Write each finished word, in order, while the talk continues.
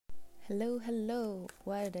Hello, hello,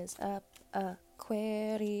 what is up,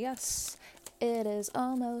 Aquarius? It is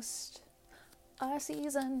almost our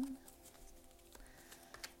season.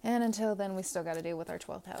 And until then, we still got to deal with our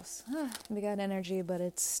 12th house. We got energy, but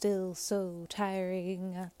it's still so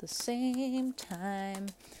tiring at the same time.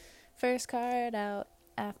 First card out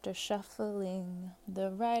after shuffling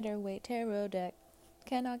the Rider-Waite Tarot deck.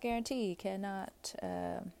 Cannot guarantee,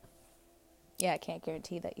 I can't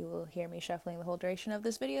guarantee that you will hear me shuffling the whole duration of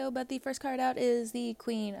this video, but the first card out is the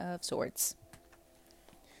Queen of Swords.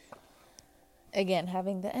 Again,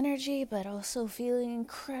 having the energy, but also feeling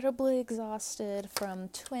incredibly exhausted from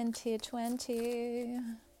 2020.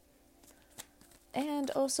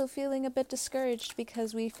 And also feeling a bit discouraged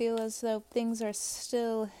because we feel as though things are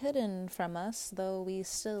still hidden from us, though we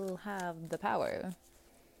still have the power.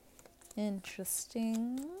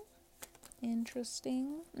 Interesting.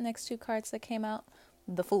 Next two cards that came out,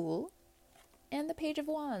 the Fool and the Page of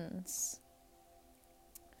Wands.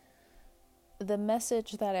 The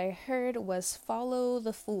message that I heard was follow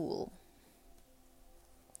the Fool.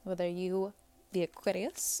 Whether you, the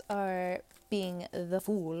Aquarius, are being the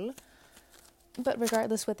Fool, but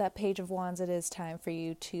regardless with that Page of Wands, it is time for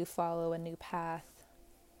you to follow a new path.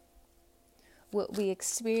 What we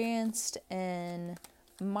experienced in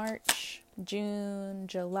March, June,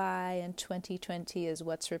 July, and 2020 is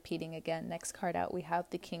what's repeating again. Next card out, we have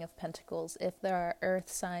the King of Pentacles. If there are earth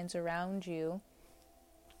signs around you,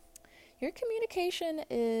 your communication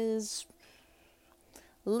is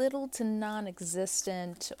little to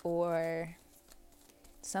non-existent, or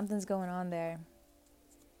something's going on there.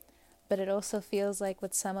 But it also feels like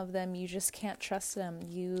with some of them, you just can't trust them.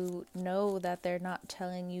 You know that they're not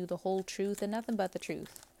telling you the whole truth and nothing but the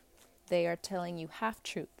truth. They are telling you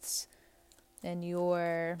half-truths, and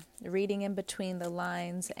you're reading in between the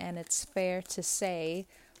lines, and it's fair to say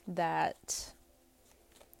that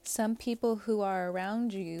some people who are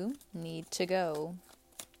around you need to go.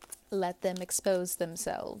 Let them expose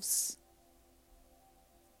themselves.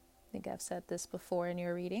 I think I've said this before in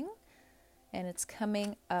your reading, and it's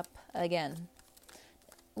coming up again.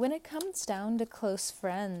 When it comes down to close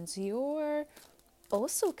friends, you're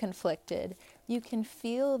also conflicted. You can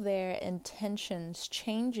feel their intentions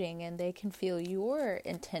changing, and they can feel your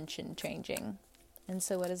intention changing. And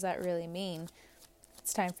so what does that really mean?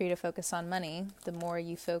 It's time for you to focus on money. The more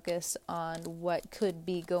you focus on what could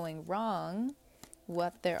be going wrong,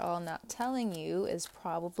 what they're all not telling you is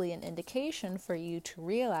probably an indication for you to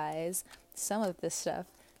realize some of this stuff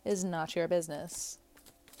is not your business.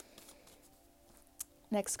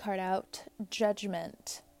 Next card out,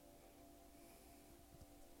 Judgment.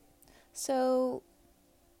 So,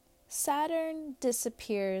 Saturn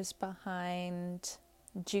disappears behind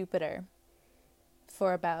Jupiter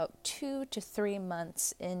for about 2 to 3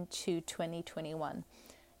 months into 2021.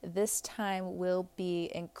 This time will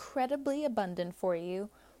be incredibly abundant for you,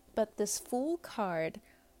 but this Fool card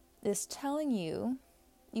is telling you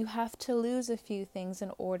you have to lose a few things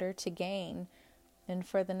in order to gain. And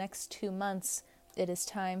for the next 2 months, it is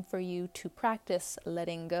time for you to practice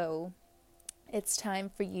letting go. It's time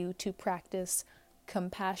for you to practice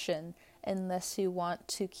compassion, unless you want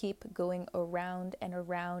to keep going around and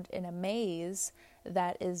around in a maze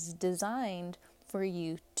that is designed for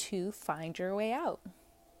you to find your way out.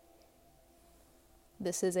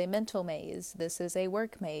 This is a mental maze. This is a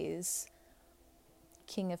work maze.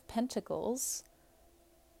 King of Pentacles.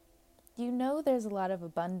 You know there's a lot of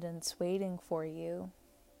abundance waiting for you.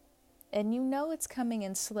 And you know it's coming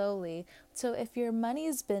in slowly. So if your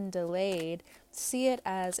money's been delayed, see it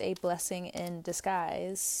as a blessing in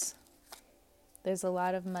disguise. There's a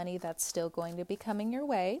lot of money that's still going to be coming your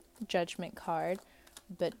way, Judgment card,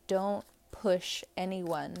 but don't push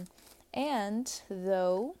anyone. And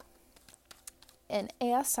though an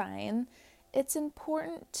air sign, it's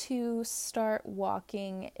important to start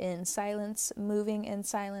walking in silence, moving in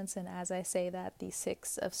silence, and as I say that, the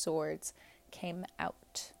Six of Swords came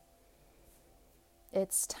out.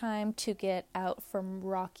 It's time to get out from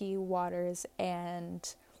rocky waters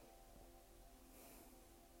and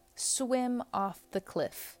swim off the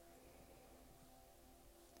cliff.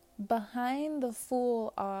 Behind the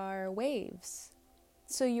Fool are waves.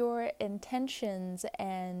 So your intentions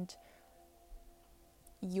and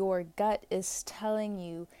your gut is telling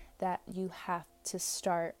you that you have to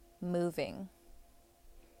start moving.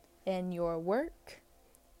 In your work,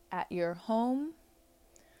 at your home,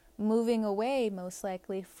 moving away most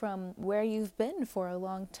likely from where you've been for a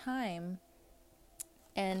long time.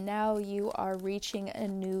 And now you are reaching a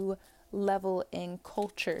new level in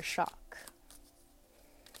culture shock.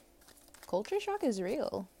 Culture shock is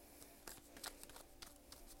real.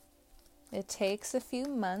 It takes a few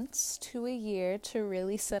months to a year to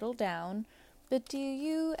really settle down, but do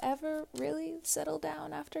you ever really settle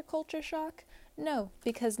down after culture shock? No,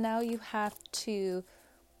 because now you have to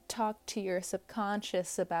talk to your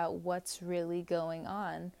subconscious about what's really going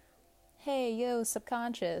on. Hey, yo,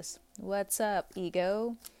 subconscious, what's up,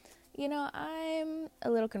 ego? I'm a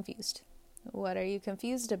little confused. What are you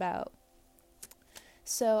confused about?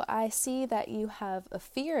 So I see that you have a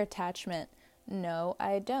fear attachment. No,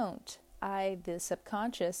 I don't. I, the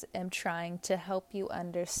subconscious, am trying to help you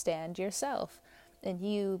understand yourself. And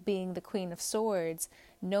you, being the Queen of Swords,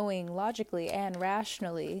 knowing logically and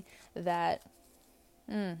rationally that,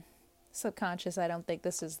 subconscious, I don't think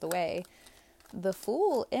this is the way. The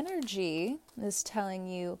Fool energy is telling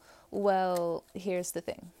you, well, here's the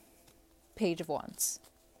thing. Page of Wands.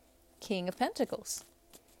 King of Pentacles.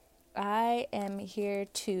 I am here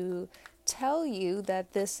to tell you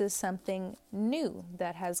that this is something new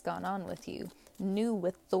that has gone on with you, new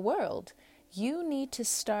with the world. You need to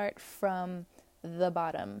start from the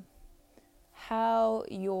bottom. How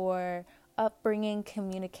your upbringing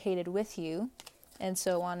communicated with you, and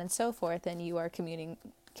so on and so forth, and you are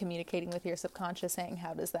communicating with your subconscious saying,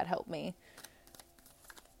 how does that help me?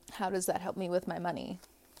 How does that help me with my money?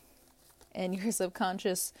 And your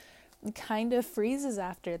subconscious kind of freezes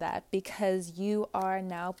after that because you are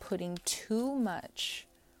now putting too much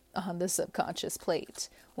on the subconscious plate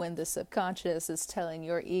when the subconscious is telling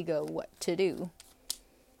your ego what to do.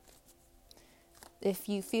 If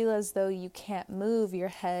you feel as though you can't move, your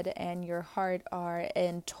head and your heart are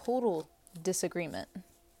in total disagreement,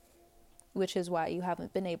 which is why you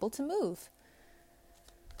haven't been able to move.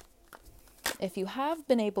 If you have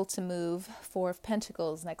been able to move, Four of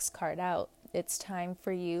Pentacles, next card out, it's time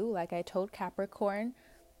for you, like I told Capricorn,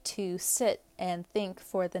 to sit and think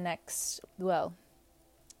for the next,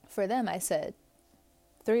 for them I said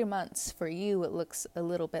 3 months. For you, it looks a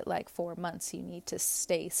little bit like 4 months. You need to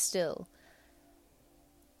stay still.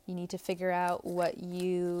 You need to figure out what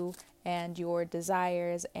you and your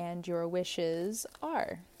desires and your wishes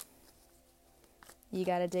are. You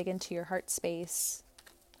got to dig into your heart space.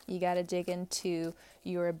 You got to dig into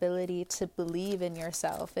your ability to believe in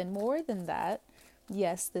yourself. And more than that,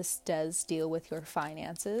 yes, this does deal with your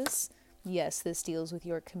finances. Yes, this deals with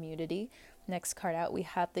your community. Next card out, we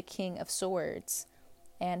have the King of Swords,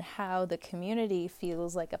 and how the community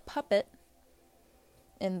feels like a puppet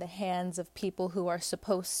in the hands of people who are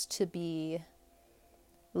supposed to be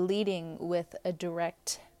leading with a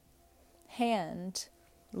direct hand,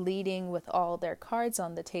 leading with all their cards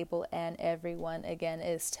on the table, and everyone again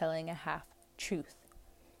is telling a half truth,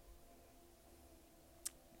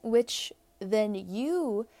 which then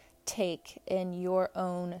you take in your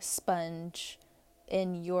own sponge,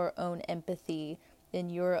 in your own empathy, in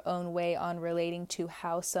your own way on relating to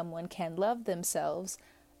how someone can love themselves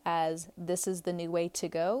as this is the new way to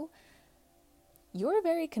go. You're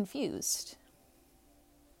very confused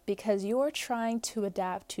because you're trying to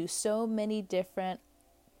adapt to so many different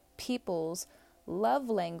people's love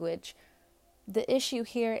language. The issue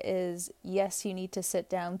here is, yes, you need to sit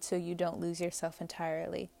down so you don't lose yourself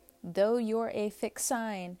entirely. Though you're a fixed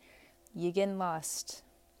sign, you're getting lost.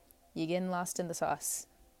 You're getting lost in the sauce,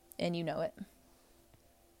 and you know it.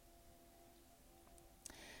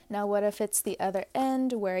 Now, what if it's the other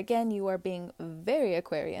end, where again you are being very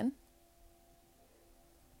Aquarian,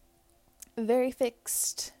 very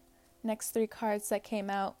fixed? Next 3 cards that came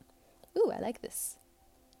out. Ooh, I like this.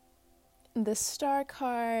 The Star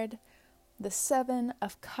card, the 7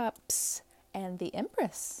 of Cups, and the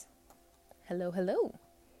Empress. Hello, hello.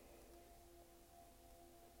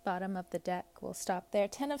 Bottom of the deck, we'll stop there.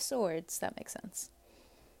 10 of Swords, that makes sense.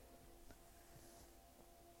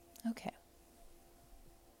 Okay.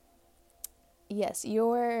 Yes,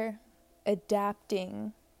 you're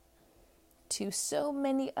adapting to so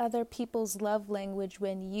many other people's love language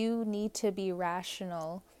when you need to be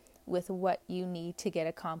rational with what you need to get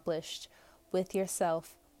accomplished with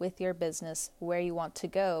yourself, with your business, where you want to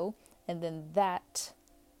go. And then that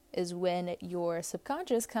is when your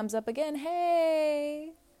subconscious comes up again.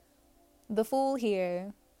 Hey, the Fool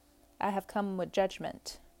here. I have come with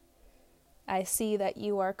judgment. I see that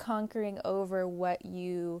you are conquering over what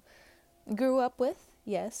you grew up with.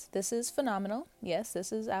 Yes, this is phenomenal. Yes,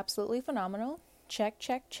 this is absolutely phenomenal. Check,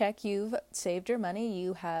 check, check. You've saved your money.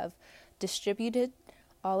 You have distributed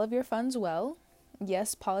all of your funds well.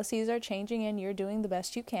 Yes, policies are changing and you're doing the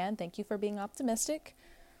best you can. Thank you for being optimistic.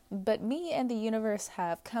 But me and the universe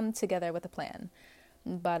have come together with a plan.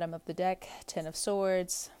 Bottom of the deck, 10 of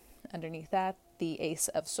Swords. Underneath that, the Ace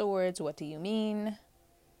of Swords. What do you mean?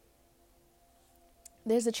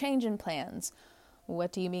 There's a change in plans.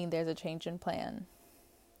 What do you mean there's a change in plan?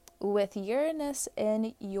 With Uranus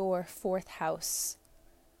in your 4th house,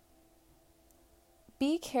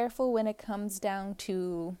 be careful when it comes down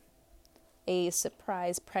to a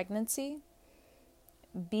surprise pregnancy.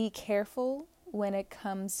 Be careful when it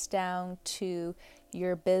comes down to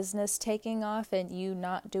your business taking off and you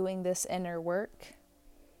not doing this inner work.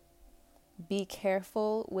 Be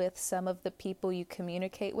careful with some of the people you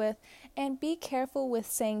communicate with, and be careful with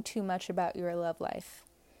saying too much about your love life.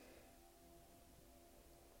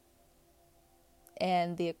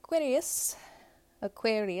 And the Aquarians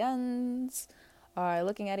are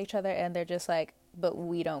looking at each other and they're just like, but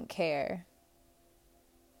we don't care.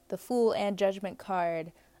 The Fool and Judgment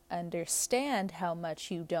card understand how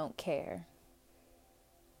much you don't care,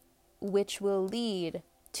 which will lead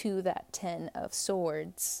to that 10 of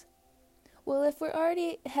Swords. Well, if we're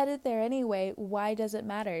already headed there anyway, why does it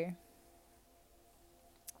matter?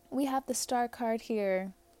 We have the Star card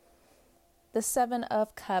here, the 7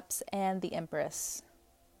 of Cups, and the Empress.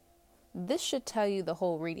 This should tell you the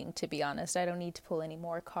whole reading, to be honest. I don't need to pull any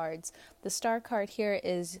more cards. The Star card here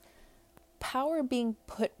is power being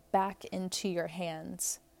put back into your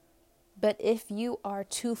hands. But if you are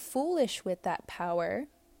too foolish with that power,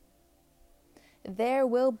 there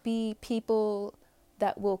will be people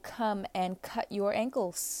that will come and cut your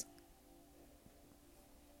ankles.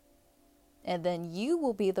 And then you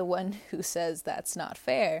will be the one who says that's not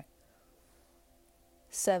fair.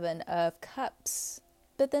 7 of Cups.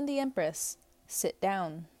 But then the Empress. Sit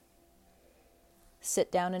down.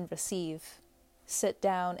 Sit down and receive. Sit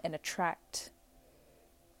down and attract.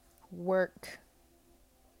 Work.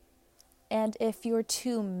 And if you're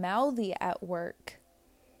too mouthy at work,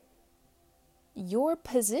 your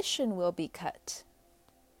position will be cut.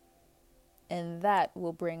 And that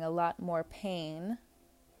will bring a lot more pain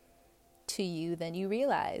to you than you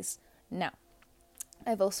realize. Now,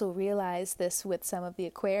 I've also realized this with some of the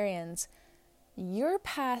Aquarians. Your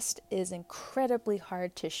past is incredibly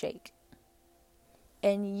hard to shake.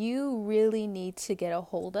 And you really need to get a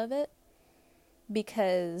hold of it,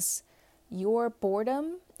 because your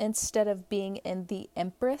boredom, instead of being in the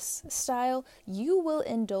Empress style, you will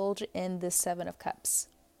indulge in the 7 of Cups.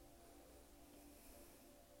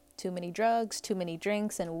 Too many drugs, too many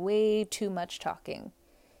drinks, and way too much talking.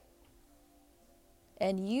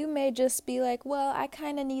 And you may just be like, well, I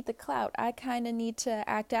kind of need the clout. I kind of need to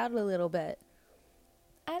act out a little bit.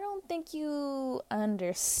 I don't think you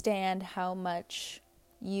understand how much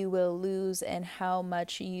you will lose and how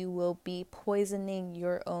much you will be poisoning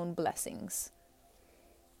your own blessings.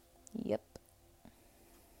 Yep.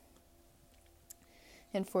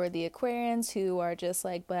 And for the Aquarians who are just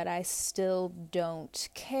like, but I still don't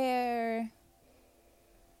care.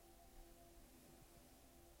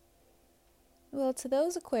 Well, to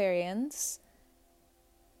those Aquarians,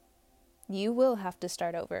 you will have to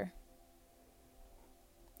start over,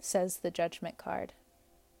 says the Judgment card.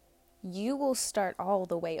 You will start all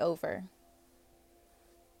the way over.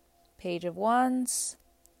 Page of Wands,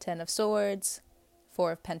 10 of Swords,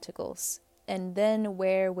 4 of Pentacles. And then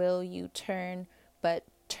where will you turn? But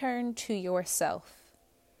turn to yourself.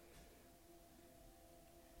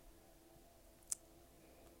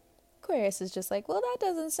 Aquarius is just like, well, that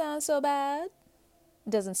doesn't sound so bad. It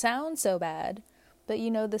doesn't sound so bad. But you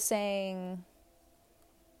know the saying,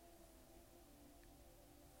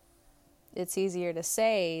 it's easier to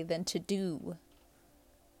say than to do.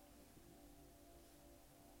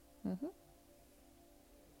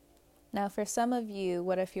 Now, for some of you,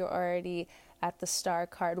 what if you're already at the Star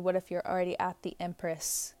card? What if you're already at the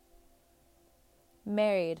Empress?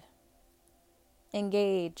 Married,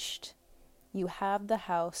 engaged, you have the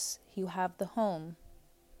house, you have the home.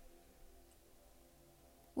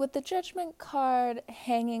 With the Judgment card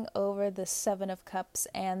hanging over the 7 of Cups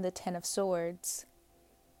and the 10 of Swords,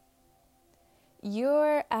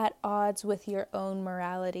 you're at odds with your own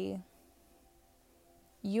morality.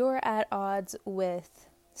 You're at odds with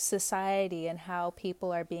society and how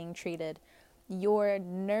people are being treated. Your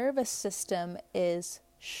nervous system is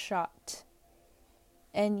shot.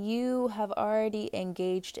 And you have already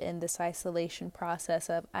engaged in this isolation process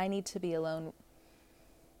of, I need to be alone.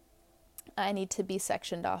 I need to be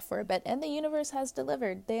sectioned off for a bit. And the universe has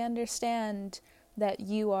delivered. They understand that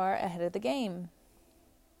you are ahead of the game.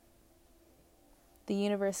 The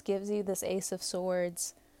universe gives you this Ace of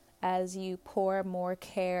Swords as you pour more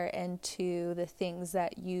care into the things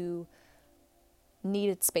that you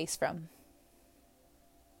needed space from.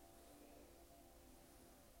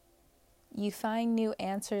 You find new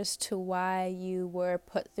answers to why you were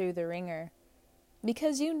put through the ringer,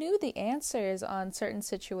 because you knew the answers on certain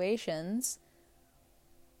situations,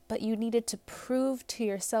 but you needed to prove to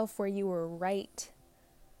yourself where you were right.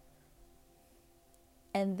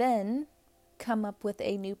 And then come up with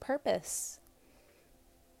a new purpose.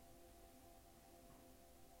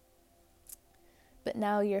 But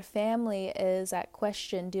now your family is at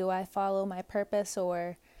question, do I follow my purpose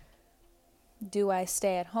or do I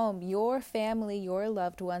stay at home? Your family, your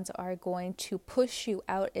loved ones are going to push you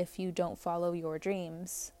out if you don't follow your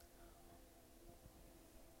dreams.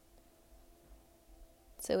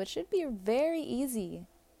 So it should be very easy.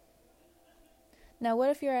 Now,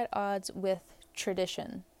 what if you're at odds with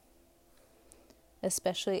tradition?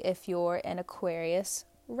 Especially if you're an Aquarius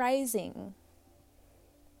rising.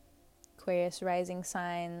 Aquarius rising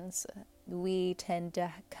signs, we tend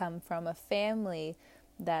to come from a family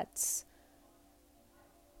that's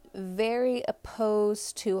very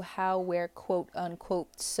opposed to how we're quote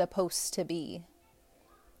unquote supposed to be.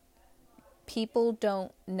 People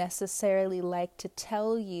don't necessarily like to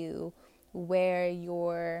tell you where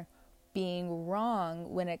you're being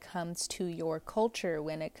wrong when it comes to your culture,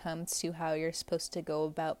 when it comes to how you're supposed to go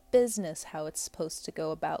about business, how it's supposed to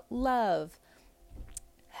go about love,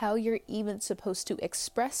 how you're even supposed to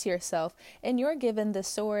express yourself. And you're given this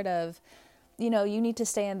sort of, you need to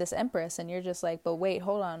stay in this empress, and you're just like, but wait,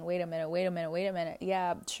 hold on, wait a minute.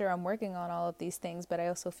 Yeah, sure, I'm working on all of these things, but I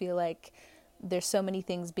also feel like there's so many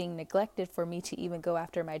things being neglected for me to even go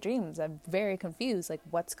after my dreams. I'm very confused, like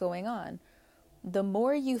what's going on? The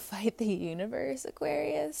more you fight the universe,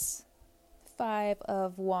 Aquarius, 5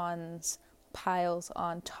 of Wands piles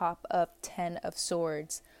on top of 10 of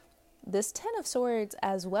Swords. This 10 of Swords,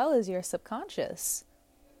 as well as your subconscious,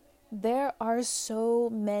 there are so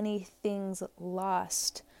many things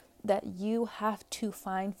lost that you have to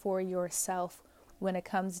find for yourself when it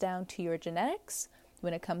comes down to your genetics,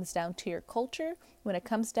 when it comes down to your culture, when it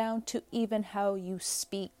comes down to even how you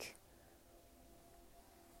speak.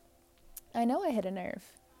 I know I hit a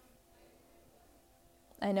nerve.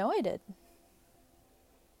 I know I did.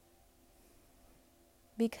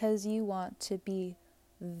 Because you want to be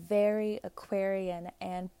very Aquarian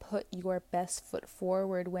and put your best foot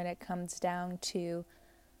forward when it comes down to,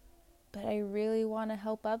 but I really want to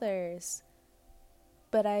help others.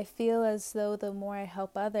 But I feel as though the more I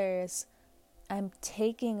help others, I'm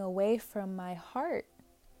taking away from my heart.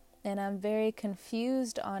 And I'm very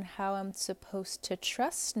confused on how I'm supposed to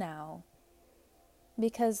trust now.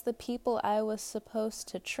 Because the people I was supposed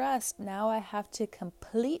to trust, now I have to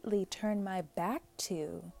completely turn my back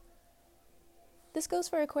to. This goes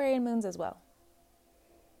for Aquarian moons as well.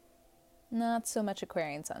 Not so much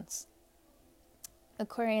Aquarian suns.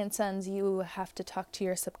 Aquarian suns, you have to talk to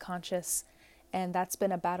your subconscious, and that's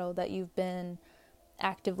been a battle that you've been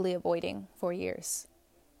actively avoiding for years.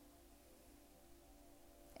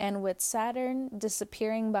 And with Saturn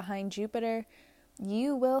disappearing behind Jupiter,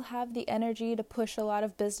 you will have the energy to push a lot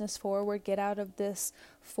of business forward, get out of this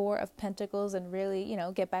 4 of Pentacles and really,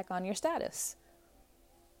 get back on your status.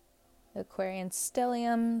 Aquarian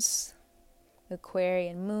stelliums,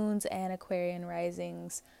 Aquarian moons, and Aquarian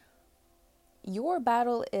risings. Your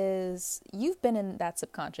battle is, you've been in that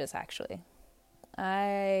subconscious actually.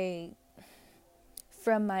 I,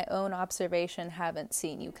 from my own observation, haven't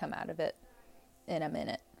seen you come out of it in a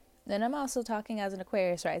minute. And I'm also talking as an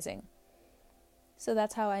Aquarius rising. So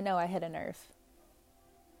that's how I know I hit a nerve.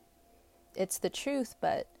 It's the truth,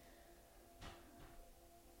 but,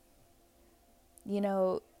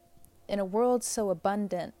 in a world so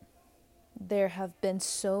abundant, there have been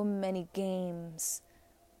so many games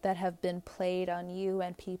that have been played on you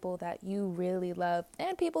and people that you really love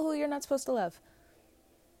and people who you're not supposed to love.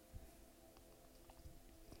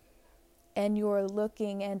 And you're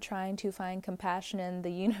looking and trying to find compassion, and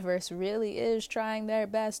the universe really is trying their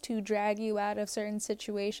best to drag you out of certain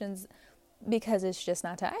situations because it's just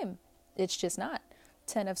not time. It's just not.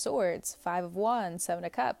 10 of Swords, 5 of Wands, 7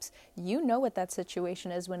 of Cups. You know what that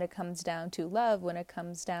situation is when it comes down to love, when it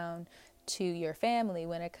comes down to your family,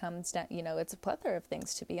 when it comes down, it's a plethora of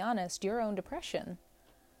things, to be honest. Your own depression.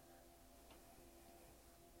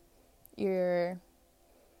 You're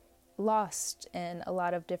lost in a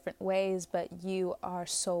lot of different ways, but you are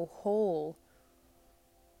so whole.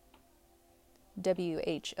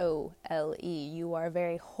 WHOLE. You are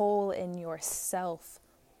very whole in yourself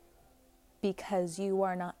because you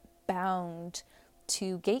are not bound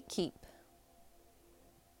to gatekeep.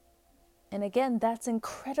 And again, that's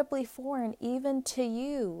incredibly foreign even to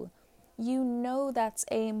you. You know that's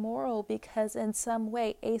amoral because in some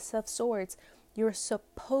way, Ace of Swords, you're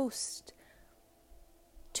supposed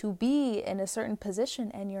to be in a certain position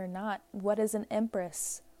and you're not. What is an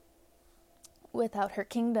empress without her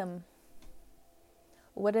kingdom?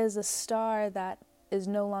 What is a star that is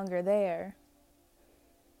no longer there.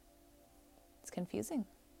 It's confusing.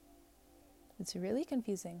 It's really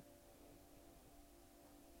confusing.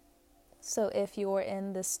 So if you're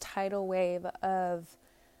in this tidal wave of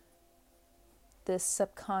this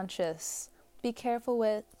subconscious, be careful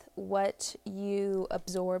with what you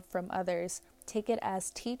absorb from others. Take it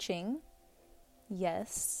as teaching.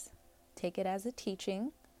 Yes, take it as a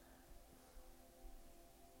teaching.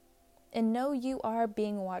 And know you are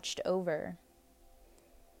being watched over.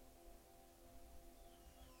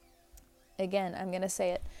 Again, I'm going to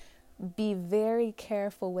say it. Be very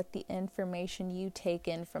careful with the information you take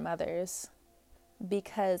in from others.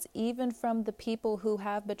 Because even from the people who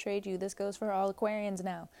have betrayed you, this goes for all Aquarians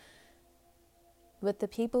now. With the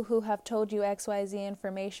people who have told you XYZ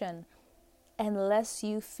information, unless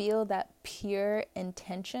you feel that pure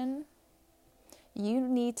intention, you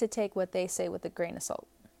need to take what they say with a grain of salt.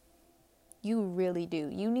 You really do.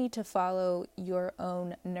 You need to follow your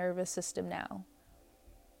own nervous system now.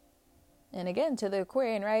 And again, to the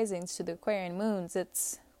Aquarian risings, to the Aquarian moons,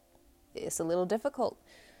 it's a little difficult.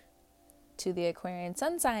 To the Aquarian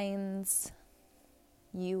sun signs,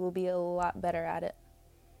 you will be a lot better at it.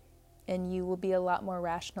 And you will be a lot more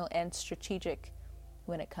rational and strategic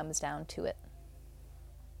when it comes down to it.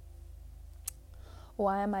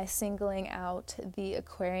 Why am I singling out the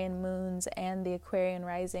Aquarian moons and the Aquarian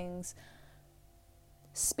risings?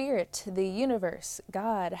 Spirit, the universe,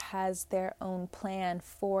 God has their own plan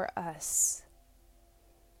for us.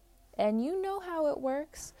 And you know how it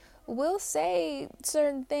works. We'll say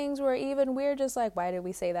certain things where even we're just like, why did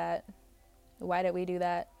we say that? Why did we do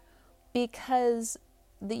that? Because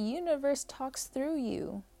the universe talks through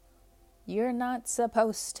you. You're not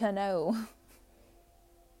supposed to know.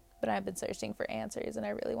 But I've been searching for answers and I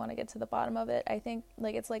really want to get to the bottom of it. I think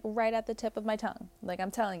it's right at the tip of my tongue.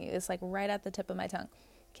 I'm telling you, it's right at the tip of my tongue.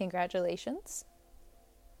 Congratulations.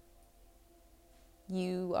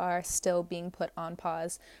 You are still being put on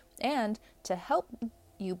pause. And to help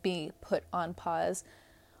you be put on pause,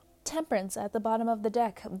 Temperance at the bottom of the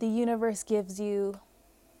deck. The universe gives you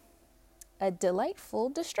a delightful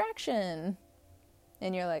distraction.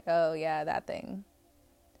 And you're like, oh yeah, that thing.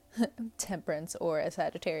 Temperance or a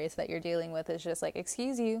Sagittarius that you're dealing with is just like,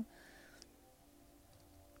 excuse you.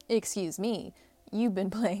 Excuse me. You've been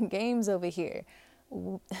playing games over here.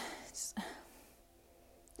 What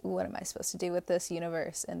am I supposed to do with this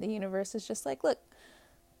universe? And the universe is just like, look,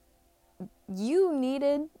 you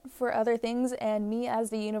needed for other things, and me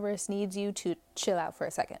as the universe needs you to chill out for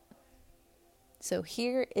a second. So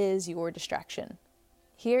here is your distraction.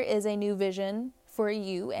 Here is a new vision for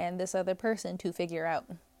you and this other person to figure out.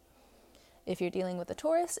 If you're dealing with a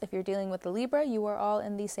Taurus, if you're dealing with a Libra, you are all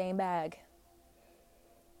in the same bag.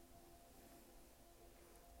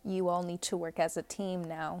 You all need to work as a team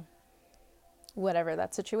now, whatever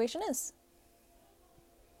that situation is.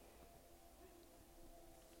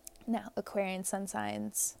 Now, Aquarian sun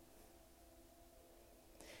signs.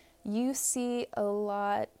 You see a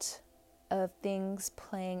lot of things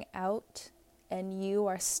playing out, and you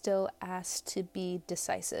are still asked to be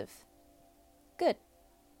decisive. Good.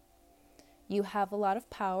 You have a lot of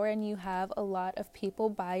power, and you have a lot of people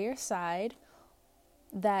by your side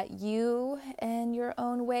that you, in your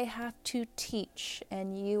own way, have to teach,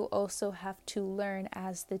 and you also have to learn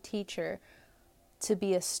as the teacher to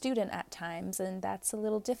be a student at times, and that's a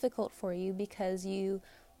little difficult for you because you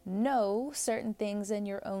know certain things in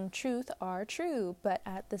your own truth are true, but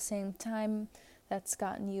at the same time, that's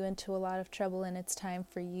gotten you into a lot of trouble, and it's time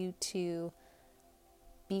for you to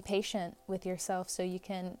be patient with yourself so you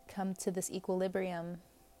can come to this equilibrium.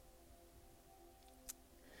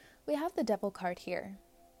 We have the Devil card here.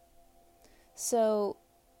 So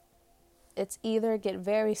it's either get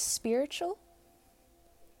very spiritual,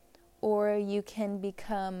 or you can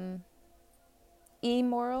become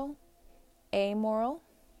immoral, amoral,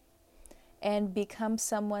 and become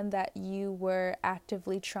someone that you were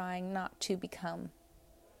actively trying not to become.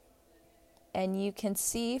 And you can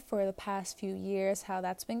see for the past few years how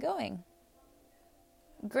that's been going.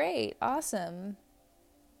 Great, awesome.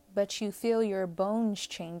 But you feel your bones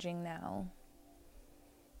changing now.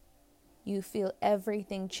 You feel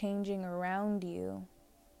everything changing around you.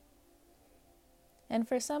 And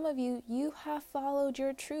for some of you, you have followed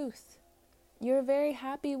your truth. You're very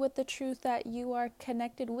happy with the truth that you are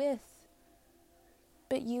connected with.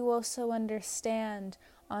 But you also understand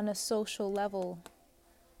on a social level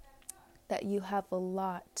that you have a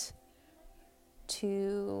lot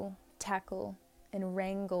to tackle and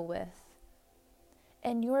wrangle with.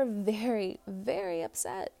 And you're very, very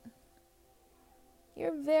upset.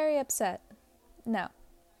 You're very upset. Now,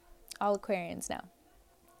 all Aquarians now.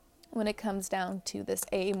 when it comes down to this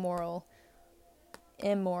amoral,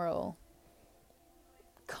 immoral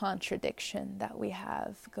contradiction that we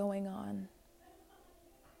have going on,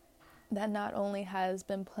 that not only has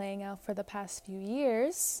been playing out for the past few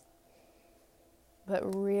years,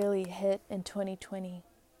 but really hit in 2020.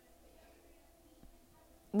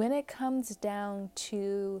 When it comes down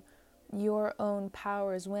to your own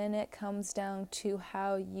powers, when it comes down to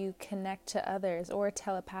how you connect to others or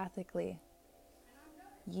telepathically,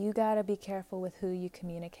 you gotta be careful with who you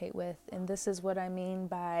communicate with. And this is what I mean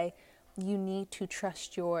by you need to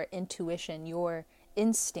trust your intuition, your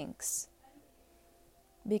instincts.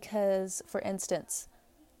 Because, for instance,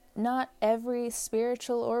 not every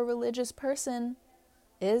spiritual or religious person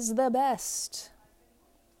is the best.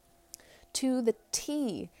 To the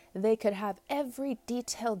T, they could have every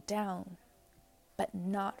detail down, but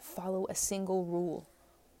not follow a single rule.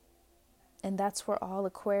 And that's where all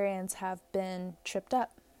Aquarians have been tripped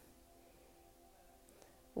up.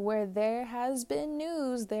 Where there has been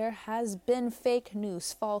news, there has been fake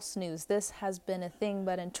news, false news. This has been a thing,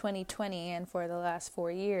 but in 2020 and for the last 4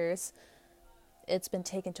 years, it's been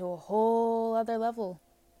taken to a whole other level.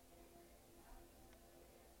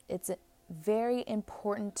 It's very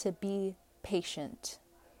important to be patient.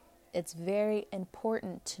 It's very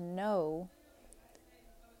important to know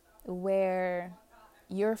where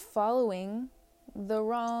you're following the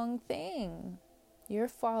wrong thing. You're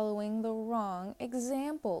following the wrong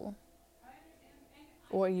example.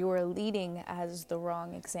 Or you're leading as the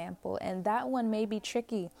wrong example. And that one may be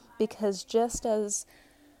tricky because just as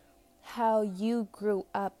how you grew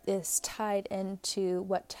up is tied into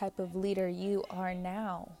what type of leader you are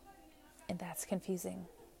now. And that's confusing.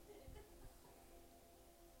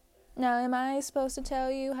 Now, am I supposed to tell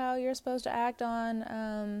you how you're supposed to act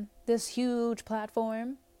on this huge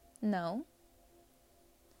platform? No.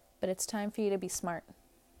 But it's time for you to be smart.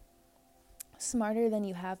 Smarter than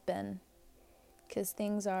you have been. Because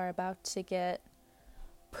things are about to get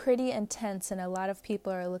pretty intense and a lot of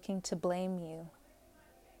people are looking to blame you.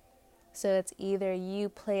 So it's either you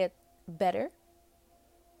play it better,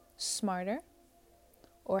 smarter,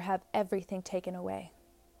 or have everything taken away.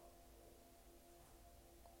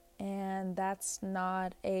 And that's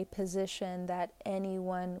not a position that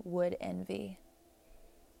anyone would envy.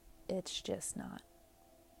 It's just not.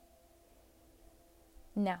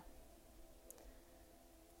 Now,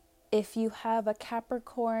 if you have a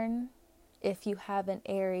Capricorn, if you have an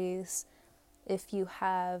Aries, if you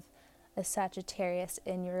have a Sagittarius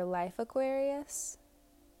in your life, Aquarius,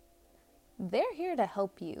 they're here to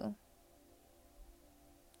help you.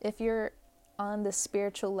 If you're on the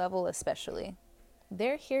spiritual level especially,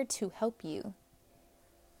 they're here to help you.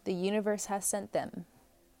 The universe has sent them.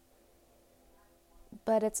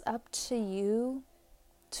 But it's up to you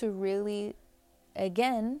to really,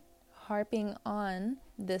 again, harping on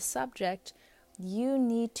this subject, you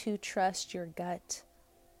need to trust your gut.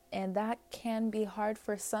 And that can be hard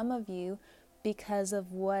for some of you because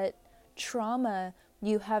of what trauma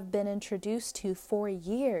you have been introduced to for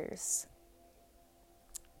years.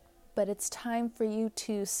 But it's time for you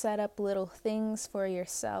to set up little things for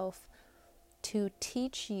yourself to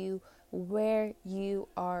teach you where you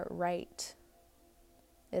are right.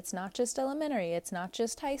 It's not just elementary. It's not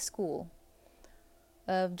just high school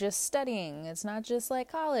of just studying. It's not just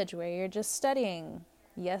like college where you're just studying.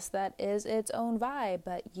 Yes, that is its own vibe,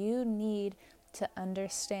 but you need to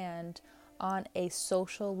understand on a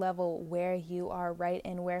social level where you are right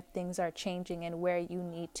and where things are changing and where you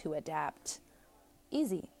need to adapt.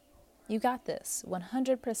 Easy. You got this,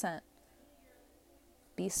 100%.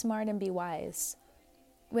 Be smart and be wise.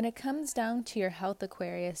 When it comes down to your health,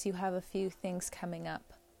 Aquarius, you have a few things coming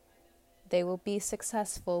up. They will be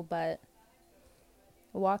successful, but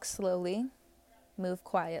walk slowly, move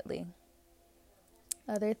quietly.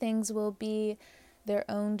 Other things will be their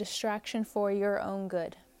own distraction for your own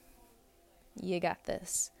good. You got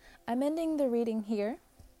this. I'm ending the reading here.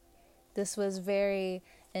 This was very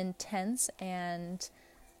intense and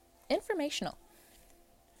informational.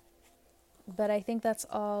 But I think that's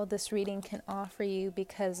all this reading can offer you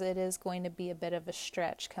because it is going to be a bit of a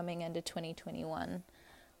stretch coming into 2021.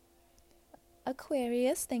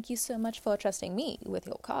 Aquarius, thank you so much for trusting me with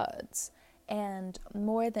your cards. And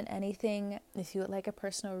more than anything, if you would like a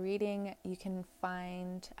personal reading, you can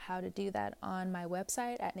find how to do that on my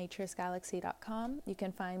website at naturesgalaxy.com. You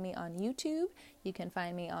can find me on YouTube. You can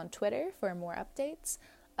find me on Twitter for more updates.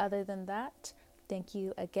 Other than that, thank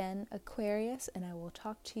you again, Aquarius, and I will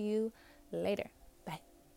talk to you later.